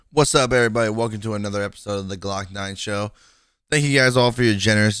What's up, everybody? Welcome to another episode of the Glock 9 Show. Thank you guys all for your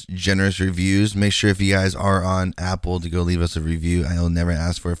generous reviews. Make sure if you guys are on Apple to go leave us a review. I will never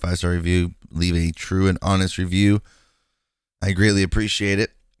ask for a 5-star review. Leave a true and honest review. I greatly appreciate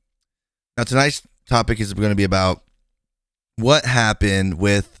it. Now, tonight's topic is going to be about what happened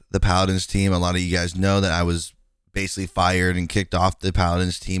with the Paladins team. A lot of you guys know that I was basically fired and kicked off the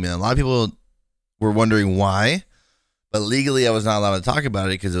Paladins team, and a lot of people were wondering why. But legally, I was not allowed to talk about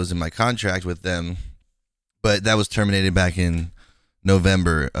it because it was in my contract with them. But that was terminated back in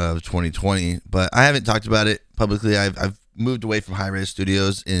November of 2020. But I haven't talked about it publicly. I've moved away from Hi Rez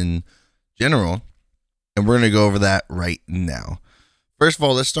Studios in general. And we're going to go over that right now. First of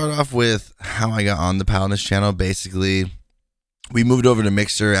all, let's start off with how I got on the Paladins channel. Basically, we moved over to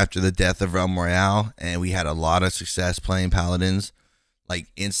Mixer after the death of Realm Royale. And we had a lot of success playing Paladins. Like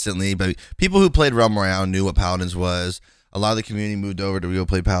instantly, but people who played Realm Royale knew what Paladins was. A lot of the community moved over to go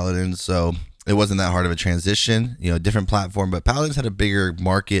play Paladins, so it wasn't that hard of a transition. You know, different platform, but Paladins had a bigger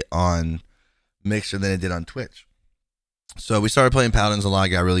market on Mixer than it did on Twitch. So we started playing Paladins a lot,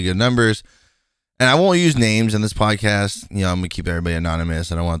 got really good numbers. And I won't use names in this podcast. You know, I'm gonna keep everybody anonymous.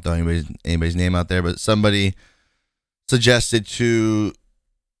 I don't want to throw anybody's name out there, but somebody suggested to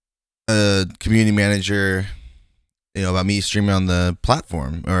a community manager, you know, about me streaming on the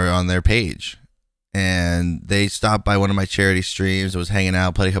platform or on their page. And they stopped by one of my charity streams, was hanging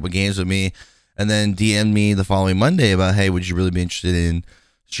out, played a couple games with me, and then DM'd me the following Monday about, hey, would you really be interested in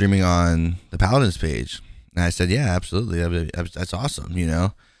streaming on the Paladins page? And I said, yeah, absolutely. That's awesome, you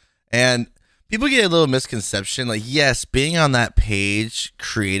know? And people get a little misconception. Like, yes, being on that page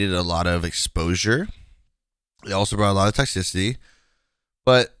created a lot of exposure. It also brought a lot of toxicity.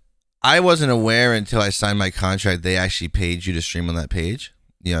 But I wasn't aware until I signed my contract they actually paid you to stream on that page.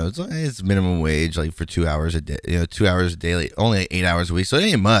 You know, it's minimum wage, like for 2 hours a day. You know, 2 hours a day, like only 8 hours a week, so it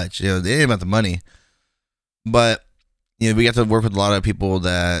ain't much. You know, it ain't about the money. But you know, we got to work with a lot of people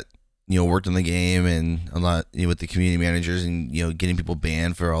that worked in the game, and a lot with the community managers, and getting people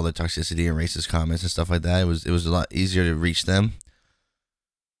banned for all the toxicity and racist comments and stuff like that. It was a lot easier to reach them.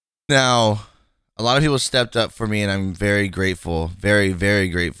 Now, a lot of people stepped up for me, and I'm very grateful, very, very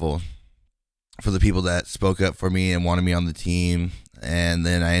grateful for the people that spoke up for me and wanted me on the team. And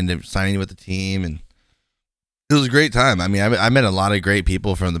then I ended up signing with the team, and it was a great time. I mean, I met a lot of great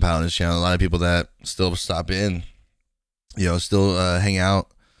people from the Paladins channel, a lot of people that still stop in, still hang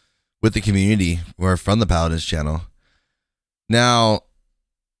out with the community who are from the Paladins channel. Now,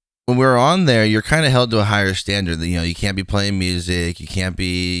 when we're on there, you're kind of held to a higher standard. You can't be playing music. You can't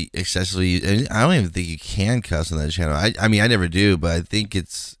be excessively. I don't even think you can cuss on that channel. I mean, I never do, but I think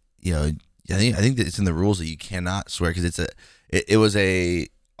it's I think that it's in the rules that you cannot swear because it was a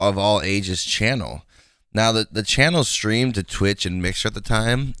of all ages channel. Now the channel streamed to Twitch and Mixer at the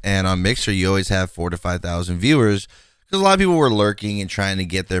time, and on Mixer you always have 4,000 to 5,000 viewers because a lot of people were lurking and trying to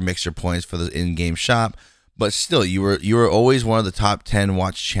get their Mixer points for the in-game shop. But still, you were always one of the top 10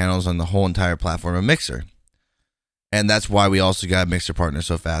 watch channels on the whole entire platform of Mixer. And that's why we also got Mixer partners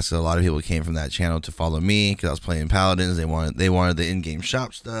so fast. Because a lot of people came from that channel to follow me because I was playing Paladins. They wanted the in-game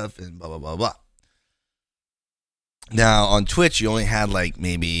shop stuff and blah, blah, blah, blah. Now, on Twitch, you only had like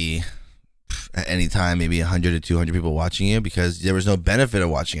maybe at any time, maybe 100 to 200 people watching you because there was no benefit of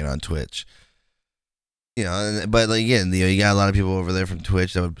watching it on Twitch. But like, again, you got a lot of people over there from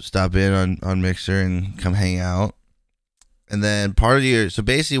Twitch that would stop in on Mixer and come hang out. And then so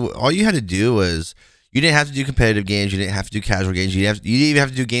basically all you had to do was, you didn't have to do competitive games, you didn't have to do casual games, you didn't even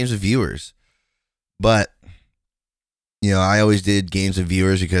have to do games with viewers. But, I always did games with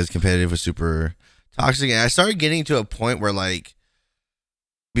viewers because competitive was super toxic. And I started getting to a point where, like,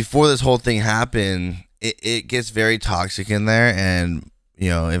 before this whole thing happened, it gets very toxic in there. And,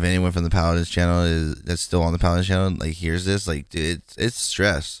 if anyone from the Paladins channel that's still on the Paladins channel, like, hears this, like, dude, it's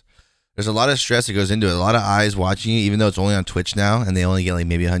stress. There's a lot of stress that goes into it. A lot of eyes watching you, even though it's only on Twitch now and they only get like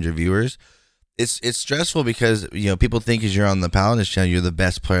maybe 100 viewers. It's stressful because, people think as you're on the Paladins channel, you're the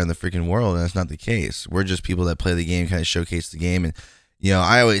best player in the freaking world, and that's not the case. We're just people that play the game, kind of showcase the game. And,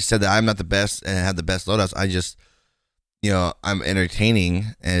 I always said that I'm not the best and have the best loadouts. I just, I'm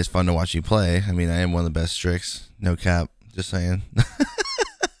entertaining, and it's fun to watch you play. I mean, I am one of the best Strix. No cap. Just saying.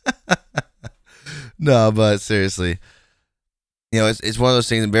 No, but seriously. It's one of those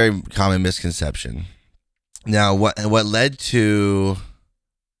things, a very common misconception. Now, what led to...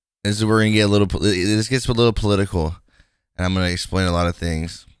 This is where we're gonna get this gets a little political, and I'm gonna explain a lot of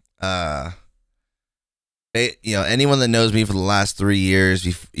things. Anyone that knows me for the last 3 years,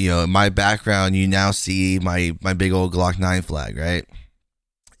 my background, you now see my big old Glock 9 flag, right?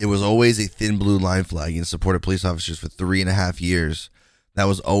 It was always a thin blue line flag in support of police officers for 3.5 years. That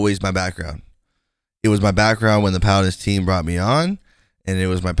was always my background. It was my background when the Paladins team brought me on, and it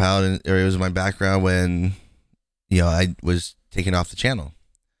was my background when, I was taken off the channel.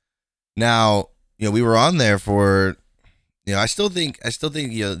 Now, we were on there for, I still think,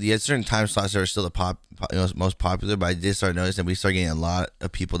 you had certain time slots that are still the most popular, but I did start noticing we started getting a lot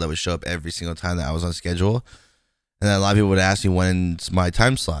of people that would show up every single time that I was on schedule, and then a lot of people would ask me when's my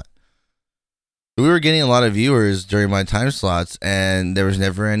time slot. We were getting a lot of viewers during my time slots, and there was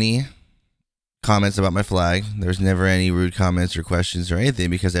never any comments about my flag. There was never any rude comments or questions or anything,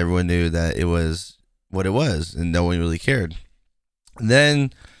 because everyone knew that it was what it was, and no one really cared. And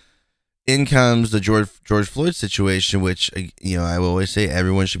then in comes the George Floyd situation, which, I will always say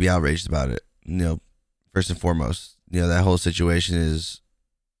everyone should be outraged about it. First and foremost, that whole situation is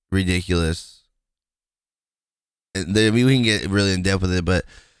ridiculous. We can get really in depth with it, but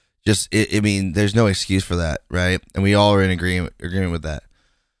there's no excuse for that, right? And we all are in agreement with that.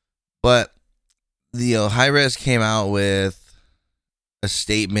 But Hi Rez came out with a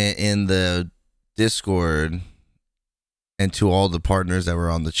statement in the Discord and to all the partners that were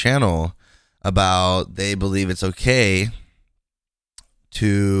on the channel about they believe it's okay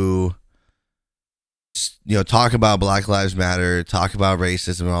to talk about Black Lives Matter, talk about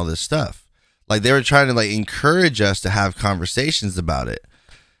racism and all this stuff. Like, they were trying to encourage us to have conversations about it.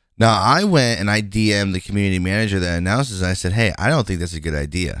 Now, I went and I DM'd the community manager that announces, and I said, hey, I don't think that's a good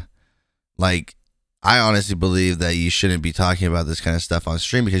idea. I honestly believe that you shouldn't be talking about this kind of stuff on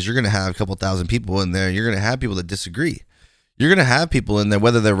stream, because you're going to have a couple thousand people in there. You're going to have people that disagree. You're going to have people in there,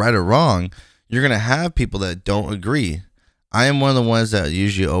 whether they're right or wrong, you're going to have people that don't agree. I am one of the ones that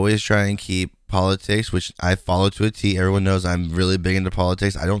usually always try and keep politics, which I follow to a T. Everyone knows I'm really big into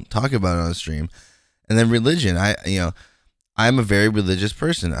politics. I don't talk about it on stream. And then religion. I'm a very religious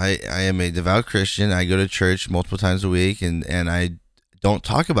person. I am a devout Christian. I go to church multiple times a week, and I don't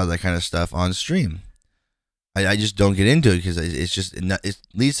talk about that kind of stuff on stream. I just don't get into it, because it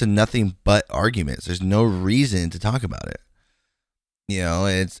leads to nothing but arguments. There's no reason to talk about it.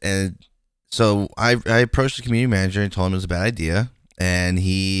 So I approached the community manager and told him it was a bad idea, and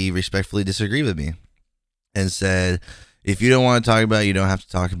he respectfully disagreed with me and said, if you don't want to talk about it, you don't have to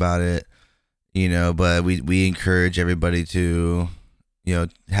talk about it. But we encourage everybody to,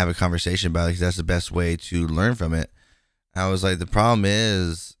 have a conversation about it, because that's the best way to learn from it. I was like, the problem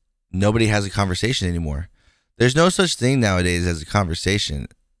is nobody has a conversation anymore. There's no such thing nowadays as a conversation.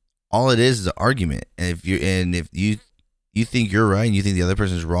 All it is an argument. And if you think you're right and you think the other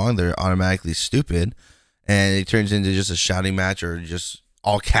person's wrong, they're automatically stupid, and it turns into just a shouting match, or just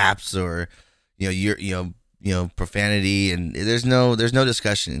all caps, or profanity, and there's no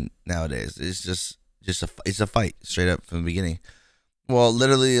discussion nowadays. It's a fight straight up from the beginning. Well,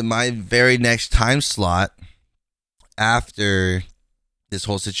 literally in my very next time slot after this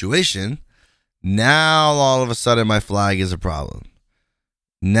whole situation, now all of a sudden my flag is a problem.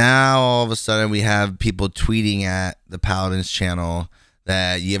 Now all of a sudden we have people tweeting at the Paladins channel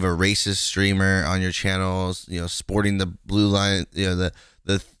that you have a racist streamer on your channels, sporting the blue line, the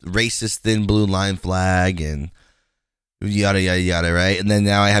racist thin blue line flag, and yada yada yada, right? And then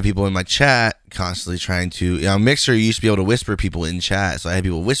now I have people in my chat constantly trying to, Mixer used to be able to whisper people in chat, so I had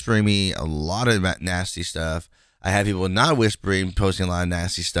people whispering me a lot of nasty stuff. I have people not whispering, posting a lot of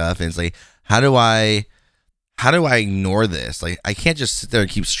nasty stuff, and it's like, how do I ignore this? I can't just sit there and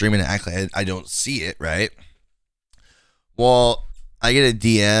keep streaming and act like I don't see it, right? Well, I get a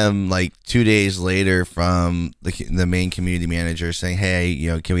DM 2 days later from the main community manager saying,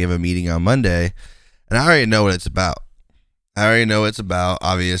 hey, can we have a meeting on Monday? And I already know what it's about.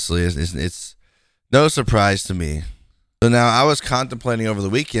 Obviously, it's no surprise to me. So now I was contemplating over the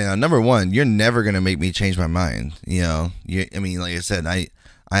weekend. Now, number one, you're never going to make me change my mind. Like I said, I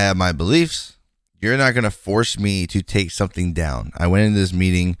have my beliefs. You're not going to force me to take something down. I went into this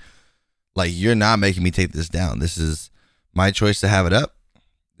meeting you're not making me take this down. This is my choice to have it up.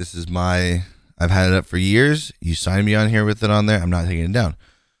 I've had it up for years. You signed me on here with it on there. I'm not taking it down.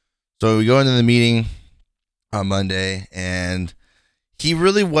 So we go into the meeting on Monday, and he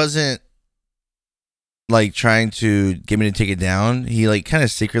really wasn't trying to get me to take it down. He kind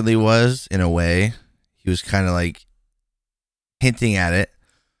of secretly was, in a way. He was kind of hinting at it,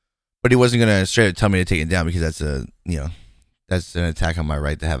 but he wasn't going to straight up tell me to take it down, because that's an attack on my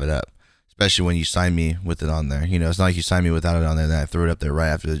right to have it up, especially when you sign me with it on there. It's not like you signed me without it on there, then I threw it up there right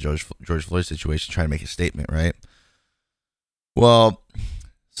after the George Floyd situation, trying to make a statement, right? Well,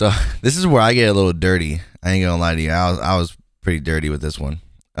 so this is where I get a little dirty. I ain't gonna lie to you. I was pretty dirty with this one.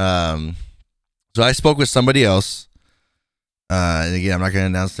 So I spoke with somebody else, and again, I'm not gonna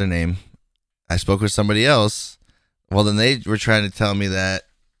announce their name. I spoke with somebody else Well, then they were trying to tell me that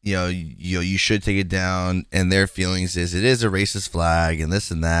you should take it down, and their feelings is it is a racist flag and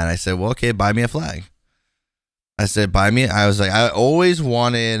this and that. I said, well, okay, buy me a flag. I said, buy me. I was like, I always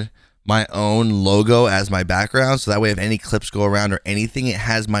wanted my own logo as my background, so that way if any clips go around or anything, it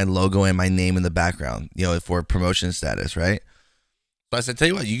has my logo and my name in the background, for promotion status, right? So I said, tell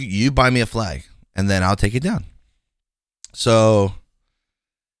you what, you buy me a flag, and then I'll take it down. So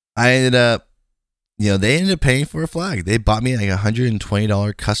I ended up, they ended up paying for a flag. They bought me like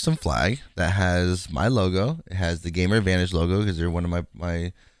 $120 custom flag that has my logo. It has the Gamer Advantage logo because they're one of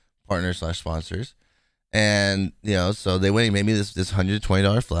my partners / sponsors. And, so they went and made me this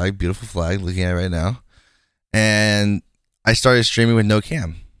 $120 flag, beautiful flag, looking at it right now. And I started streaming with no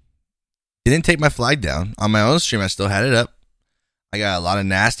cam. Didn't take my flag down. On my own stream, I still had it up. I got a lot of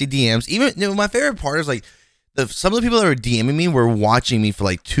nasty DMs. Even, my favorite part is like, some of the people that were DMing me were watching me for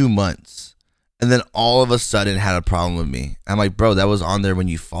like 2 months. And then all of a sudden had a problem with me. I'm like, bro, that was on there when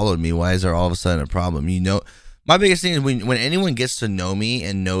you followed me. Why is there all of a sudden a problem? My biggest thing is when anyone gets to know me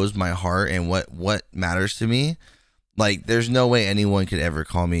and knows my heart and what matters to me, like there's no way anyone could ever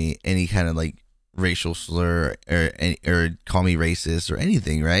call me any kind of like racial slur or call me racist or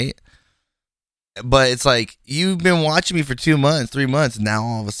anything, right? But it's like you've been watching me for 2 months, 3 months, now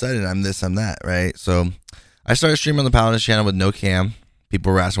all of a sudden I'm this, I'm that, right? So I started streaming on the Paladins channel with no cam.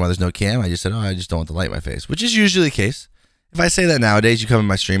 People were asking why there's no cam. I just said, I just don't want the light in my face, which is usually the case. If I say that nowadays, you come in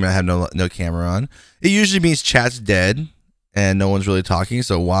my stream and I have no camera on, it usually means chat's dead and no one's really talking.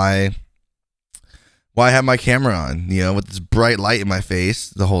 So why have my camera on, with this bright light in my face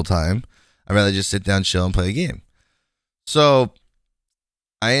the whole time? I'd rather just sit down, chill, and play a game. So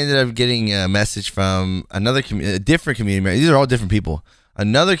I ended up getting a message from a different community manager. These are all different people.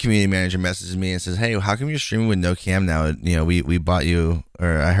 Another community manager messages me and says, hey, how come you're streaming with no cam now? We bought you,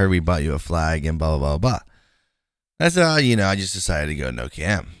 or I heard we bought you a flag and blah, blah, blah, blah. I said, I just decided to go no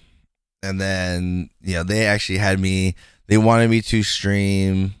cam. And then, they actually they wanted me to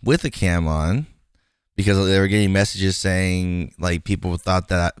stream with a cam on because they were getting messages saying, like, people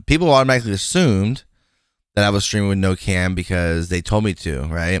automatically assumed that I was streaming with no cam because they told me to,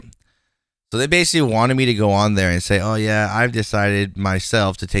 right? So they basically wanted me to go on there and say, oh, yeah, I've decided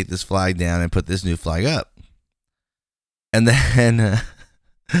myself to take this flag down and put this new flag up. And then...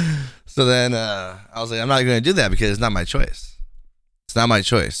 So then I was like, I'm not going to do that because it's not my choice. It's not my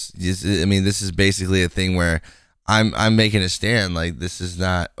choice. This is basically a thing where I'm making a stand. Like, this is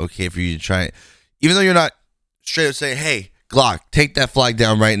not okay for you to try it. Even though you're not straight up saying, hey, Glock, take that flag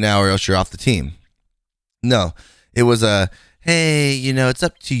down right now or else you're off the team. No, it was hey, it's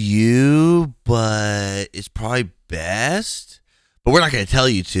up to you, but it's probably best. But we're not going to tell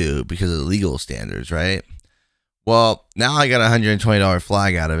you to because of the legal standards, right? Well, now I got a $120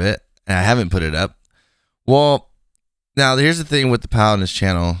 flag out of it, and I haven't put it up. Well, now here's the thing with the Paladins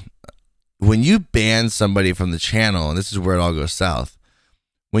channel. When you ban somebody from the channel, and this is where it all goes south,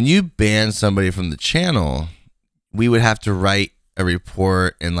 when you ban somebody from the channel, we would have to write a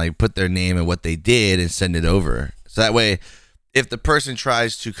report and like put their name and what they did and send it over. So that way, if the person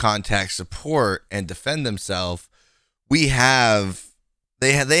tries to contact support and defend themselves, they have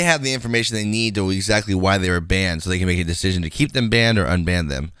the information they need to exactly why they were banned so they can make a decision to keep them banned or unban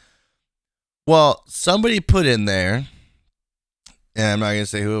them. Well, somebody put in there, and I'm not going to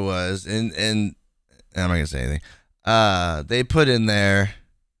say who it was, and I'm not going to say anything. They put in there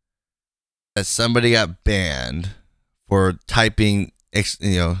that somebody got banned for typing,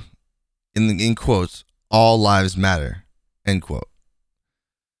 in quotes, all lives matter, end quote.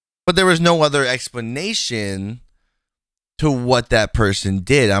 But there was no other explanation to what that person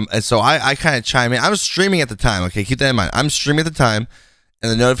did. And so I kind of chime in. I was streaming at the time. Okay, keep that in mind. I'm streaming at the time,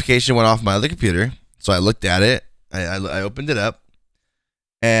 and the notification went off my other computer. So I looked at it. I opened it up,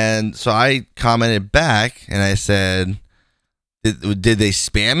 and so I commented back, and I said, "Did they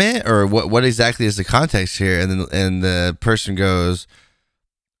spam it, or what exactly is the context here?" And the person goes,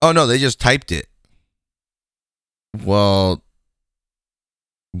 "Oh no, they just typed it." Well,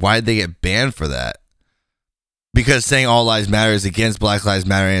 why did they get banned for that? Because saying all lives matter is against Black Lives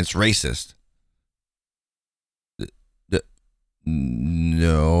Matter and it's racist.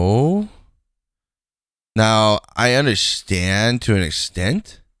 No. Now, I understand to an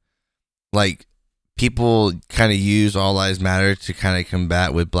extent. Like, people kind of use all lives matter to kind of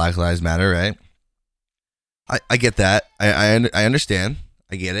combat with Black Lives Matter, right? I get that. I understand.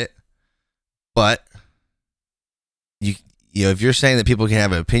 I get it. But if you're saying that people can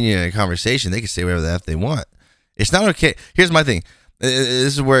have an opinion in a conversation, they can say whatever the F they want. It's not okay. Here's my thing.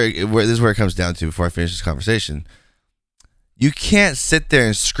 This is where it comes down to before I finish this conversation. you can't sit there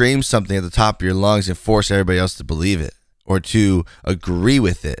and scream something at the top of your lungs and force everybody else to believe it or to agree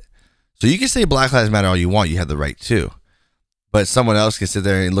with it. So you can say Black Lives Matter all you want. You have the right to. But someone else can sit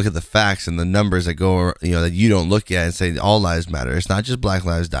there and look at the facts and the numbers that go, that you don't look at and say all lives matter. It's not just Black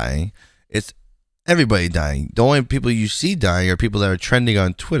lives dying. It's everybody dying. The only people you see dying are people that are trending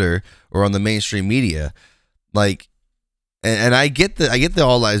on Twitter or on the mainstream media. Like, and I get the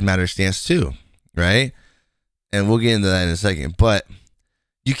all lives matter stance too, right? And we'll get into that in a second. But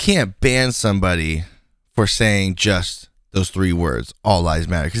you can't ban somebody for saying just those 3 words, all lives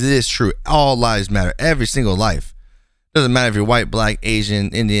matter, because it is true. All lives matter. Every single life. Doesn't matter if you're white, black, Asian,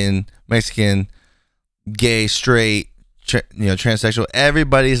 Indian, Mexican, gay, straight, transsexual.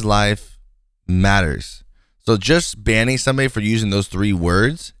 Everybody's life matters. So just banning somebody for using those 3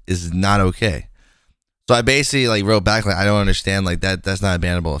 words is not okay. So I basically wrote back I don't understand that's not a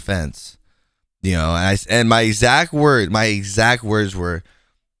bannable offense. And my exact words were,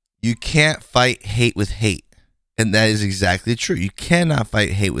 you can't fight hate with hate. And that is exactly true. You cannot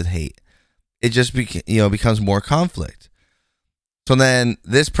fight hate with hate. It just becomes more conflict. So then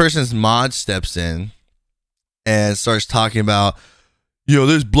this person's mod steps in and starts talking about,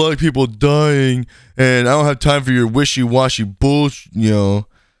 there's black people dying, and I don't have time for your wishy-washy bullshit. Standing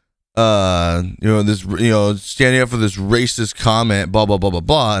up for this racist comment, blah blah blah blah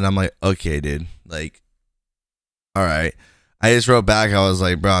blah. And I'm like, okay, dude, all right. I just wrote back. I was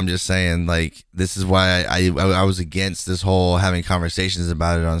like, bro, I'm just saying, this is why I was against this whole having conversations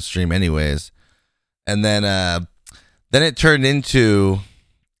about it on stream anyways. And then it turned into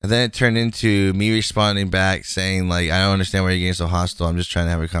me responding back saying, I don't understand why you're getting so hostile. I'm just trying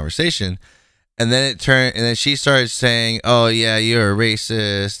to have a conversation. And then she started saying, oh yeah, you're a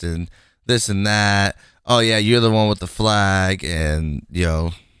racist and this and that. Oh yeah, you're the one with the flag. And,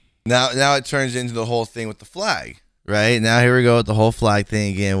 now it turns into the whole thing with the flag. Right now, here we go with the whole flag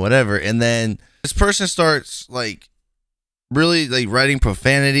thing again, whatever. And then this person starts really writing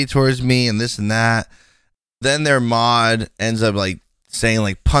profanity towards me and this and that. Then their mod ends up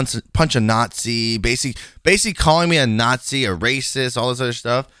saying punch a Nazi, basically calling me a Nazi, a racist, all this other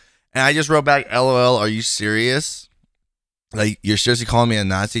stuff. And I just wrote back, LOL, are you serious? You're seriously calling me a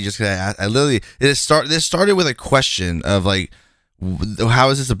Nazi? Just because I literally, this started with a question of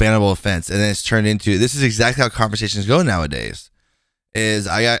how is this a bannable offense? And then it's turned into, this is exactly how conversations go nowadays. Is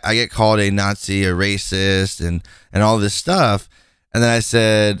I get called a Nazi, a racist, and all this stuff. And then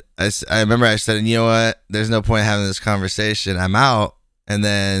I remember I said, you know what? There's no point in having this conversation. I'm out. And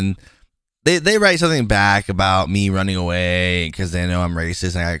then they write something back about me running away because they know I'm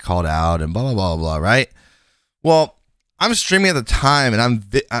racist and I got called out and blah blah blah blah. Right? Well, I'm streaming at the time and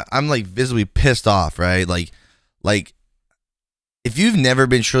I'm visibly pissed off. Right? If you've never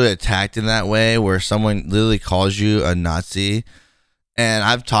been truly attacked in that way, where someone literally calls you a Nazi, and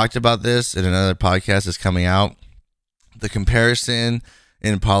I've talked about this in another podcast that's coming out, the comparison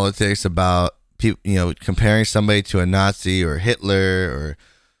in politics about people, comparing somebody to a Nazi or Hitler or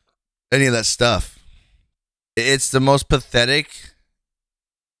any of that stuff, it's the most pathetic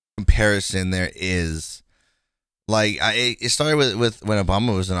comparison there is. It started with when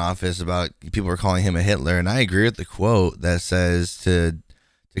Obama was in office about people were calling him a Hitler, and I agree with the quote that says to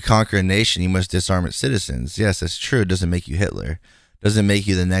conquer a nation, you must disarm its citizens. Yes, that's true. It doesn't make you Hitler. It doesn't make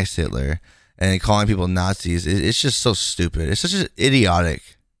you the next Hitler. And calling people Nazis, it's just so stupid. It's such an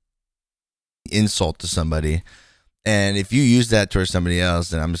idiotic insult to somebody. And if you use that towards somebody else,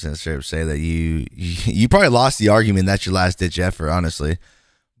 then I'm just going to straight up say that you probably lost the argument. That's your last ditch effort, honestly.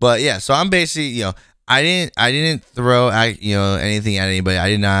 But yeah, so I'm basically, I didn't throw anything at anybody. I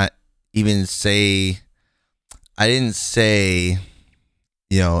did not even say anything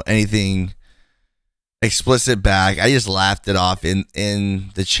explicit back. I just laughed it off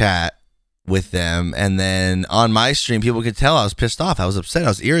in the chat with them, and then on my stream, people could tell I was pissed off. I was upset. I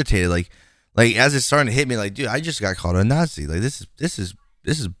was irritated. Like as it's starting to hit me, dude, I just got called a Nazi. This is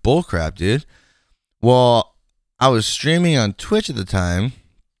bullcrap, dude. Well, I was streaming on Twitch at the time.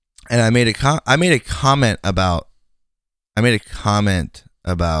 And I made a comment about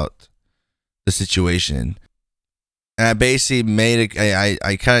the situation, and I basically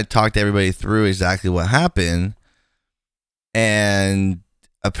I kind of talked everybody through exactly what happened, and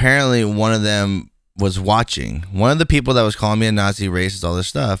apparently one of them was watching. One of the people that was calling me a Nazi, racist, all this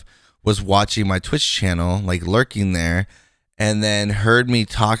stuff, was watching my Twitch channel, lurking there, and then heard me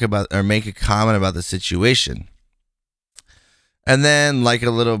talk about or make a comment about the situation. And then, a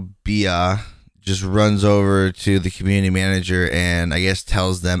little Bia just runs over to the community manager and I guess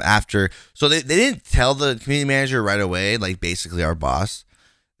tells them after. So they didn't tell the community manager right away, basically our boss.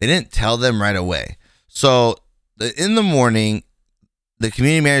 They didn't tell them right away. So in the morning, the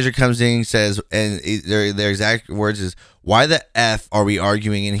community manager comes in and says, and their exact words is, "Why the F are we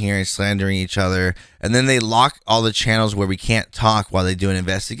arguing in here and slandering each other?" And then they lock all the channels where we can't talk while they do an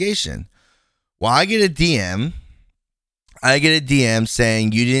investigation. Well, I get a DM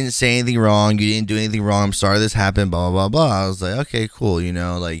saying, "You didn't say anything wrong. You didn't do anything wrong. I'm sorry this happened, blah, blah, blah, blah." I was like, okay, cool.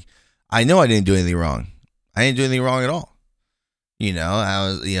 Like, I know I didn't do anything wrong. I didn't do anything wrong at all.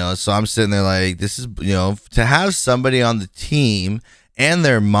 So I'm sitting there like, this is, to have somebody on the team and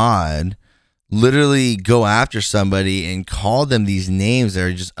their mod literally go after somebody and call them these names that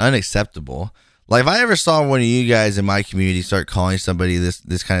are just unacceptable. Like, if I ever saw one of you guys in my community start calling somebody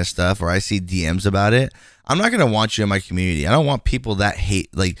this kind of stuff, or I see DMs about it, I'm not going to want you in my community. I don't want people that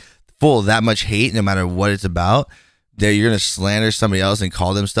hate, like, full of that much hate, no matter what it's about, that you're going to slander somebody else and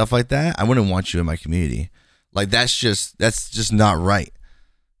call them stuff like that. I wouldn't want you in my community. Like, that's just not right.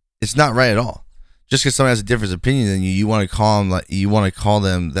 It's not right at all. Just because someone has a different opinion than you want to call them, like, you want to call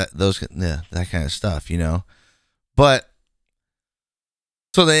them that kind of stuff, But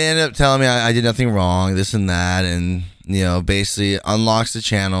so they end up telling me I did nothing wrong, this and that, and basically unlocks the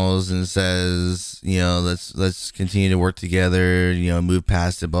channels and says, let's continue to work together, move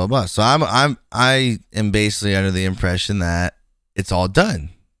past it, blah blah. So I am basically under the impression that it's all done.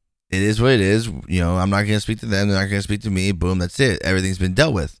 It is what it is. I'm not going to speak to them. They're not going to speak to me. Boom, that's it. Everything's been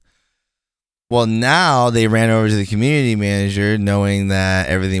dealt with. Well, now they ran over to the community manager knowing that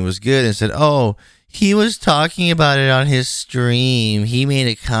everything was good and said, "Oh, he was talking about it on his stream. He made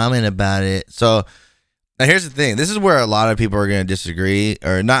a comment about it." So now here's the thing. This is where a lot of people are going to disagree,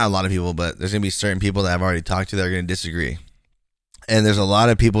 or not a lot of people, but there's going to be certain people that I've already talked to that are going to disagree. And there's a lot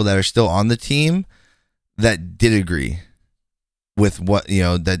of people that are still on the team that did agree with what,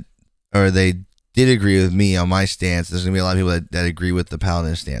 they did agree with me on my stance. There's going to be a lot of people that agree with the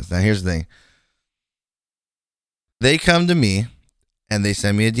Paladin stance. Now, here's the thing. They come to me and they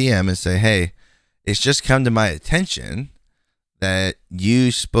send me a DM and say, "Hey, it's just come to my attention that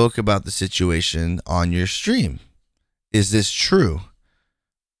you spoke about the situation on your stream. Is this true?"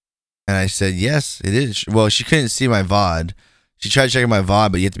 And I said, "Yes, it is." Well, she couldn't see my VOD. She tried checking my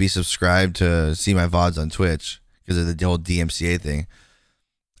VOD, but you have to be subscribed to see my VODs on Twitch because of the whole DMCA thing.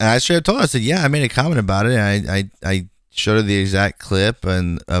 And I straight up told her, I said, "Yeah, I made a comment about it. And I showed her the exact clip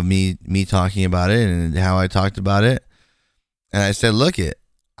and of me talking about it and how I talked about it. And I said, look,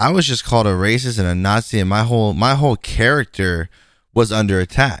 I was just called a racist and a Nazi, and my whole character was under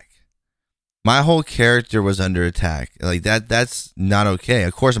attack. My whole character was under attack. Like that's not okay.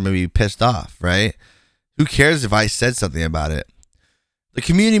 Of course I'm gonna be pissed off, right? Who cares if I said something about it?" The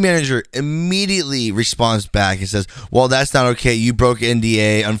community manager immediately responds back and says, "Well, that's not okay. You broke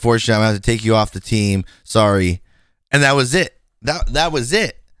NDA. Unfortunately, I'm going to have to take you off the team. Sorry." And that was it. That was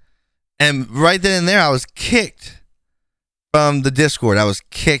it. And right then and there, I was kicked from the Discord. I was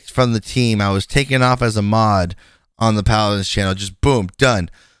kicked from the team. I was taken off as a mod on the Paladins channel. Just boom, done.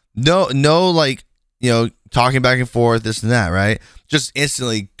 No, like, talking back and forth, this and that, right? Just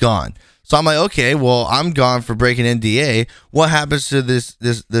instantly gone. So I'm like, okay, well, I'm gone for breaking NDA. What happens to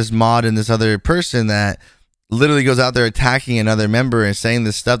this mod and this other person that literally goes out there attacking another member and saying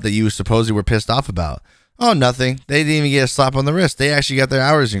this stuff that you supposedly were pissed off about? Oh, nothing. They didn't even get a slap on the wrist. They actually got their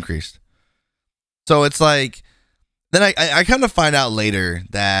hours increased. So it's like, then I kind of find out later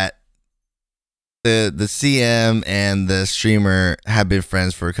that the CM and the streamer have been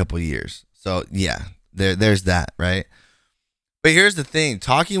friends for a couple of years. So yeah, there's that, right? But here's the thing,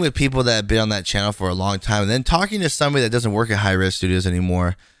 talking with people that have been on that channel for a long time, and then talking to somebody that doesn't work at Hi Rez Studios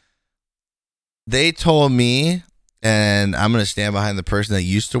anymore, they told me, and I'm going to stand behind the person that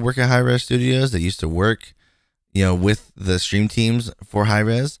used to work at Hi Rez Studios, that used to work, with the stream teams for Hi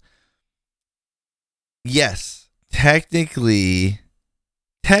Rez. Yes, technically,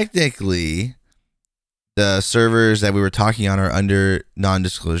 the servers that we were talking on are under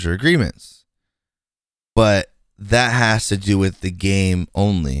non-disclosure agreements. But that has to do with the game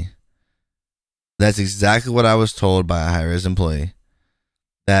only. That's exactly what I was told by a Hi Rez employee.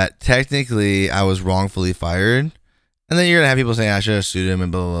 That technically I was wrongfully fired. And then you're going to have people saying I should have sued him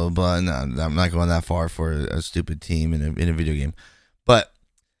and blah, blah, blah. No, I'm not going that far for a stupid team in a video game. But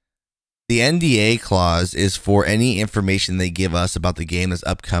the NDA clause is for any information they give us about the game that's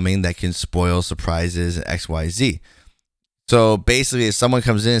upcoming that can spoil surprises and XYZ. So basically, if someone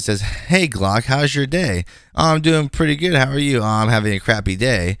comes in and says, "Hey, Glock, how's your day?" "Oh, I'm doing pretty good. How are you?" "Oh, I'm having a crappy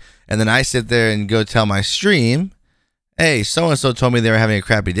day." And then I sit there and go tell my stream, "Hey, so-and-so told me they were having a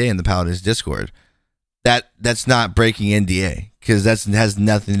crappy day in the Paladins Discord." That's not breaking NDA because that has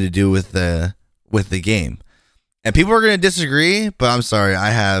nothing to do with the game. And people are going to disagree, but I'm sorry. I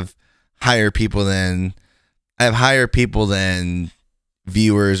have higher people than I have higher people than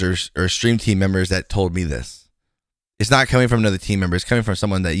viewers or stream team members that told me this. It's not coming from another team member. It's coming from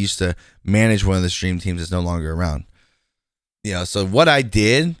someone that used to manage one of the stream teams that's no longer around. So what I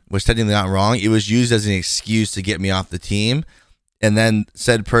did was technically not wrong. It was used as an excuse to get me off the team. And then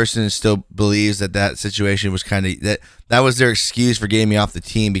said person still believes that situation was kind of, that was their excuse for getting me off the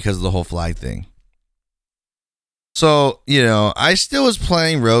team because of the whole flag thing. So, I still was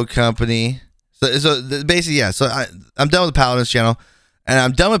playing Rogue Company. So basically, yeah. So I'm done with the Paladins channel. And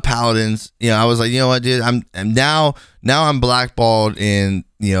I'm done with Paladins. I was like, you know what, dude? I'm now I'm blackballed in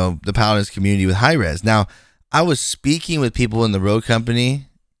the Paladins community with Hi Rez. Now, I was speaking with people in the Rogue Company,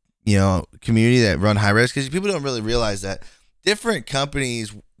 community that run Hi Rez, because people don't really realize that different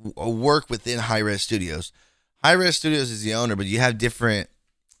companies work within Hi Rez Studios. Hi Rez Studios is the owner, but you have different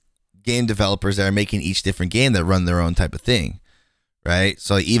game developers that are making each different game that run their own type of thing. Right,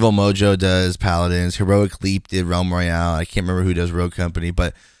 so Evil Mojo does Paladins, Heroic Leap did Realm Royale. I can't remember who does Rogue Company,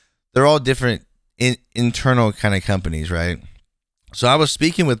 but they're all different internal kind of companies, right? So I was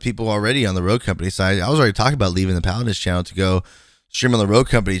speaking with people already on the Rogue Company side. I was already talking about leaving the Paladins channel to go stream on the Rogue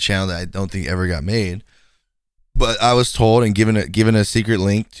Company channel that I don't think ever got made. But I was told and given a secret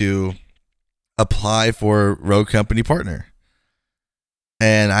link to apply for Rogue Company Partner,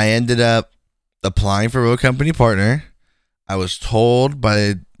 and I ended up applying for Rogue Company Partner. I was told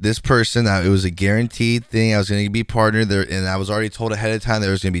by this person that it was a guaranteed thing. I was going to be partnered there, and I was already told ahead of time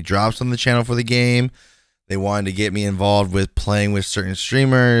there was going to be drops on the channel for the game. They wanted to get me involved with playing with certain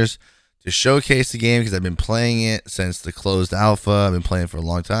streamers to showcase the game because I've been playing it since the closed alpha. I've been playing it for a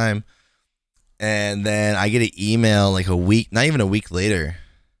long time. And then I get an email like a week, not even a week later.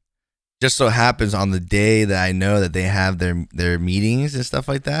 Just so happens on the day that I know that they have their meetings and stuff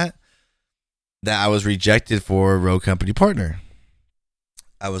like that, that I was rejected for Rogue Company Partner.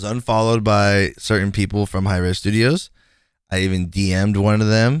 I was unfollowed by certain people from Hi Rez Studios. I even DM'd one of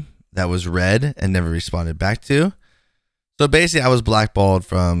them that was read and never responded back to. So basically, I was blackballed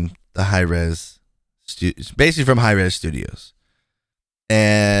from the Hi Rez, basically from Hi Rez Studios.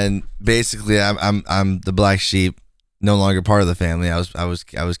 And basically, I'm the black sheep, no longer part of the family. I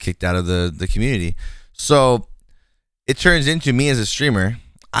was kicked out of the community. So it turns into me as a streamer.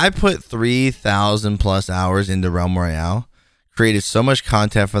 I put 3,000 plus hours into Realm Royale, created so much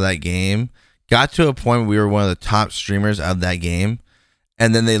content for that game, got to a point where we were one of the top streamers of that game,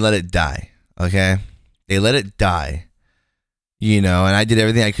 and then they let it die. Okay, they let it die. And I did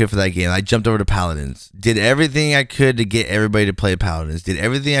everything I could for that game. I jumped over to Paladins, did everything I could to get everybody to play Paladins, did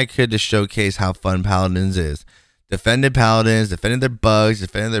everything I could to showcase how fun Paladins is. Defended Paladins, defended their bugs,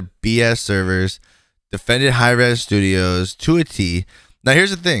 defended their BS servers, defended Hi Rez Studios to a T. Now,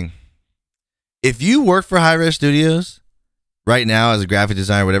 here's the thing. If you work for Hi Rez Studios right now as a graphic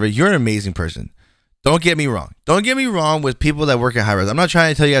designer or whatever, you're an amazing person. Don't get me wrong. Don't get me wrong with people that work at Hi Rez. I'm not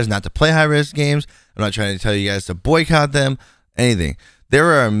trying to tell you guys not to play Hi Rez games. I'm not trying to tell you guys to boycott them, anything. There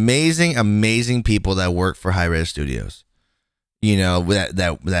are amazing, amazing people that work for Hi Rez Studios.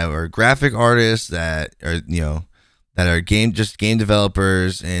 That are graphic artists, that are game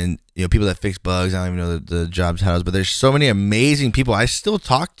developers, and people that fix bugs. I don't even know the job titles, but there's so many amazing people I still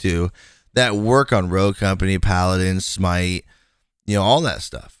talk to that work on Rogue Company, Paladins, Smite, all that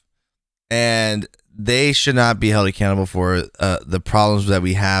stuff, and they should not be held accountable for the problems that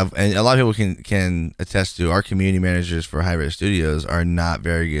we have. And a lot of people can attest to our community managers for Hi Rez Studios are not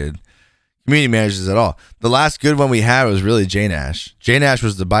very good community managers at all. The last good one we had was really Jane Ash. Jane Ash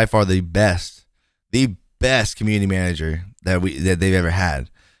was by far the best community manager that they've ever had.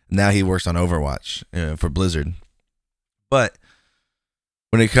 Now he works on Overwatch for Blizzard. But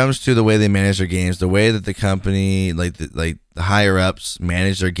when it comes to the way they manage their games, the way that the company, like the higher ups,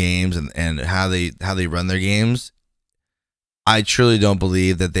 manage their games and how they run their games, I truly don't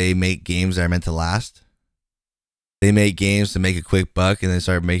believe that they make games that are meant to last. They make games to make a quick buck and then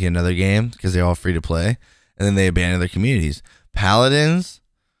start making another game because they're all free to play, and then they abandon their communities. Paladins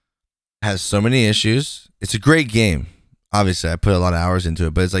has so many issues. It's a great game. Obviously, I put a lot of hours into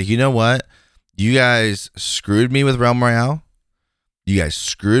it, but it's like, you know what? You guys screwed me with Realm Royale. You guys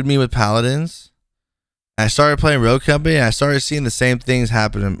screwed me with Paladins. I started playing Rogue Company, and I started seeing the same things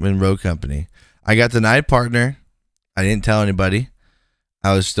happen in Rogue Company. I got denied partner. I didn't tell anybody.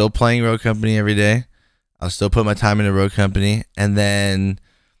 I was still playing Rogue Company every day. I was still putting my time into Rogue Company, and then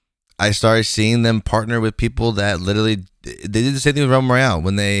I started seeing them partner with people that literally they did the same thing with Realm Royale.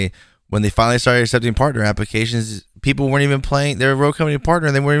 When they finally started accepting partner applications, people weren't even playing. They're a Rogue Company partner,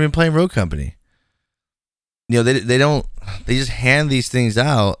 and they weren't even playing Rogue Company. They just hand these things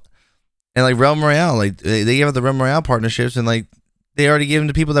out, and like Realm Royale, like they give out the Realm Royale partnerships, and like they already gave them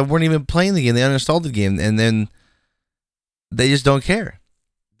to people that weren't even playing the game. They uninstalled the game, and then they just don't care.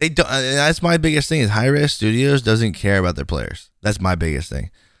 They don't. And that's my biggest thing is Hi Rez Studios doesn't care about their players. That's my biggest thing.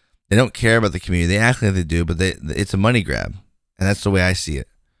 They don't care about the community. They act like they do, but it's a money grab, and that's the way I see it.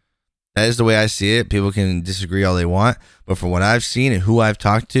 That is the way I see it. People can disagree all they want, but from what I've seen and who I've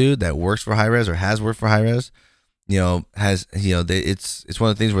talked to that works for Hi Rez or has worked for Hi Rez, it's one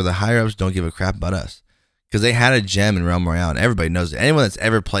of the things where the higher ups don't give a crap about us because they had a gem in Realm Royale, and everybody knows it. Anyone that's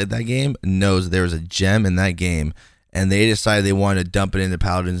ever played that game knows there was a gem in that game, and they decided they wanted to dump it into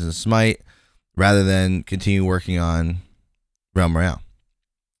Paladins and Smite rather than continue working on Realm Royale.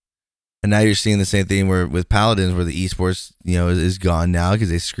 And now you're seeing the same thing with Paladins, where the esports, is gone now because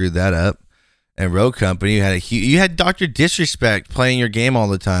they screwed that up. And Rogue Company, you had Dr. Disrespect playing your game all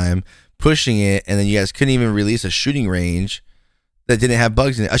the time, pushing it, and then you guys couldn't even release a shooting range that didn't have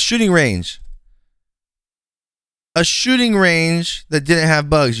bugs in it. A shooting range that didn't have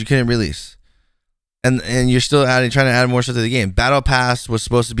bugs you couldn't release. And you're still trying to add more stuff to the game. Battle Pass was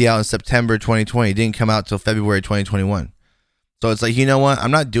supposed to be out in September 2020. It didn't come out till February 2021. So it's like, you know what? I'm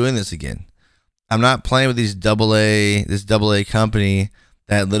not doing this again. I'm not playing with this AA company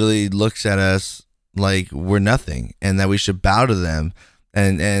that literally looks at us like we're nothing and that we should bow to them.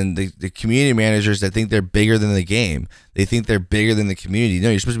 And the community managers that think they're bigger than the game. They think they're bigger than the community.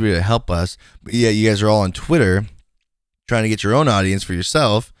 No, you're supposed to be able to help us. But yeah, you guys are all on Twitter trying to get your own audience for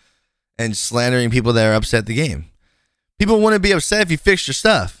yourself and slandering people that are upset at the game. People wouldn't be upset if you fixed your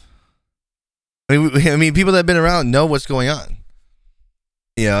stuff. I mean, people that have been around know what's going on.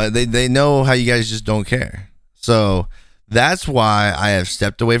 They know how you guys just don't care. So that's why I have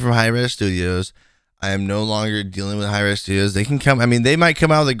stepped away from Hi Rez Studios. I am no longer dealing with Hi Rez Studios. They can come. I mean, they might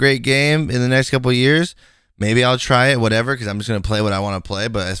come out with a great game in the next couple of years. Maybe I'll try it, whatever, because I'm just going to play what I want to play.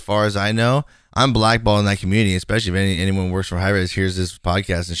 But as far as I know, I'm blackballed in that community, especially if anyone works for Hi Rez, hears this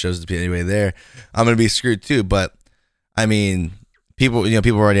podcast and shows it to anybody there. I'm going to be screwed too. But, I mean, people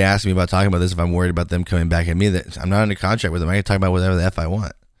already asked me about talking about this if I'm worried about them coming back at me. That I'm not under contract with them. I can talk about whatever the F I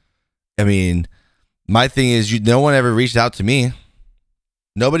want. I mean, my thing is, no one ever reached out to me.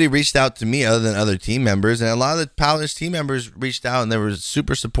 Nobody reached out to me other than other team members, and a lot of the Paladins team members reached out, and they were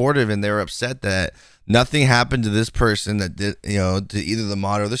super supportive, and they were upset that nothing happened to this person that did, to either the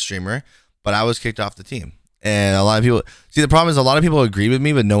mod or the streamer, but I was kicked off the team. And a lot of people see the problem is a lot of people agreed with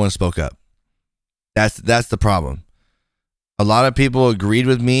me, but no one spoke up. That's the problem. A lot of people agreed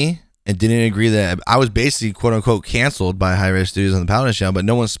with me and didn't agree that I was basically quote unquote canceled by Hi Rez Studios on the Paladins channel, but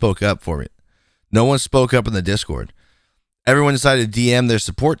no one spoke up for it. No one spoke up in the Discord. Everyone decided to DM their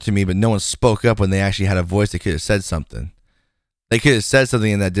support to me, but no one spoke up when they actually had a voice. They could have said something. They could have said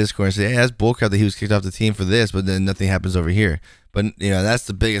something in that Discord and say, hey, that's bullcrap that he was kicked off the team for this, but then nothing happens over here. But, that's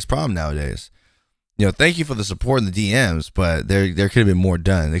the biggest problem nowadays. Thank you for the support in the DMs, but there could have been more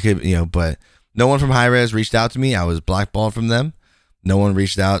done. They could, but no one from Hi Rez reached out to me. I was blackballed from them. No one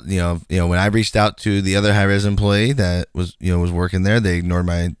reached out. When I reached out to the other Hi Rez employee that was working there, they ignored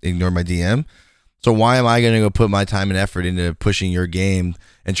my DM. So why am I going to go put my time and effort into pushing your game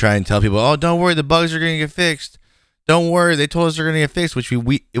and try and tell people, oh, don't worry, the bugs are going to get fixed. Don't worry, they told us they're going to get fixed. Which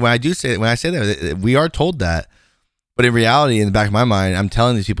when I say that, we are told that. But in reality, in the back of my mind, I'm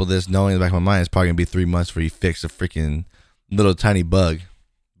telling these people this, knowing in the back of my mind, it's probably going to be 3 months before you fix a freaking little tiny bug.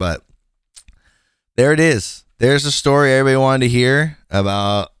 But there it is. There's a story everybody wanted to hear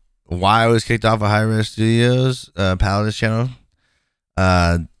about why I was kicked off of Hi Rez Studios, Paladins channel.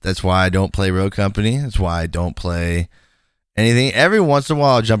 That's why I don't play Rogue Company. That's why I don't play anything. Every once in a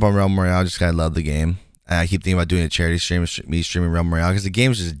while, I'll jump on Realm Royale. I just kind of love the game. I keep thinking about doing a charity stream, me streaming Realm Royale, because the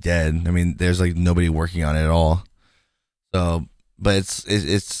game's just dead. I mean, there's like nobody working on it at all. So, but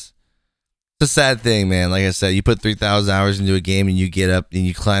it's a sad thing, man. Like I said, you put 3,000 hours into a game and you get up and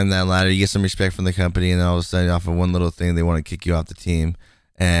you climb that ladder, you get some respect from the company, and then all of a sudden, off of one little thing, they want to kick you off the team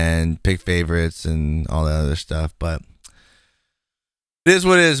and pick favorites and all that other stuff. But it is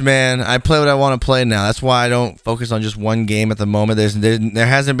what it is, man. I play what I want to play now. That's why I don't focus on just one game at the moment. There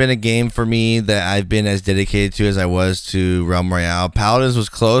hasn't been a game for me that I've been as dedicated to as I was to Realm Royale. Paladins was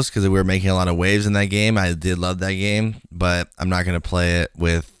close because we were making a lot of waves in that game. I did love that game, but I'm not going to play it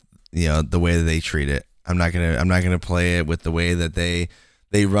with the way that they treat it. I'm not gonna play it with the way that they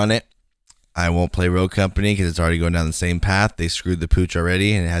run it. I won't play Rogue Company because it's already going down the same path. They screwed the pooch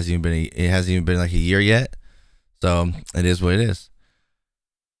already, and it hasn't even been like a year yet. So it is what it is.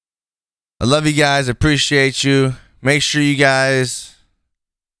 I love you guys. I appreciate you. Make sure you guys,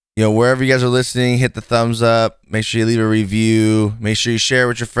 wherever you guys are listening, hit the thumbs up. Make sure you leave a review. Make sure you share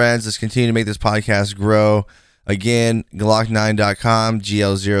with your friends. Let's continue to make this podcast grow. Again, Glock9.com,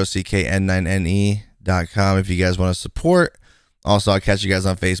 GL0CKN9NE.com if you guys want to support Also, I'll catch you guys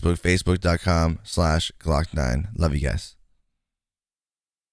on Facebook, facebook.com/Glock9. Love you guys.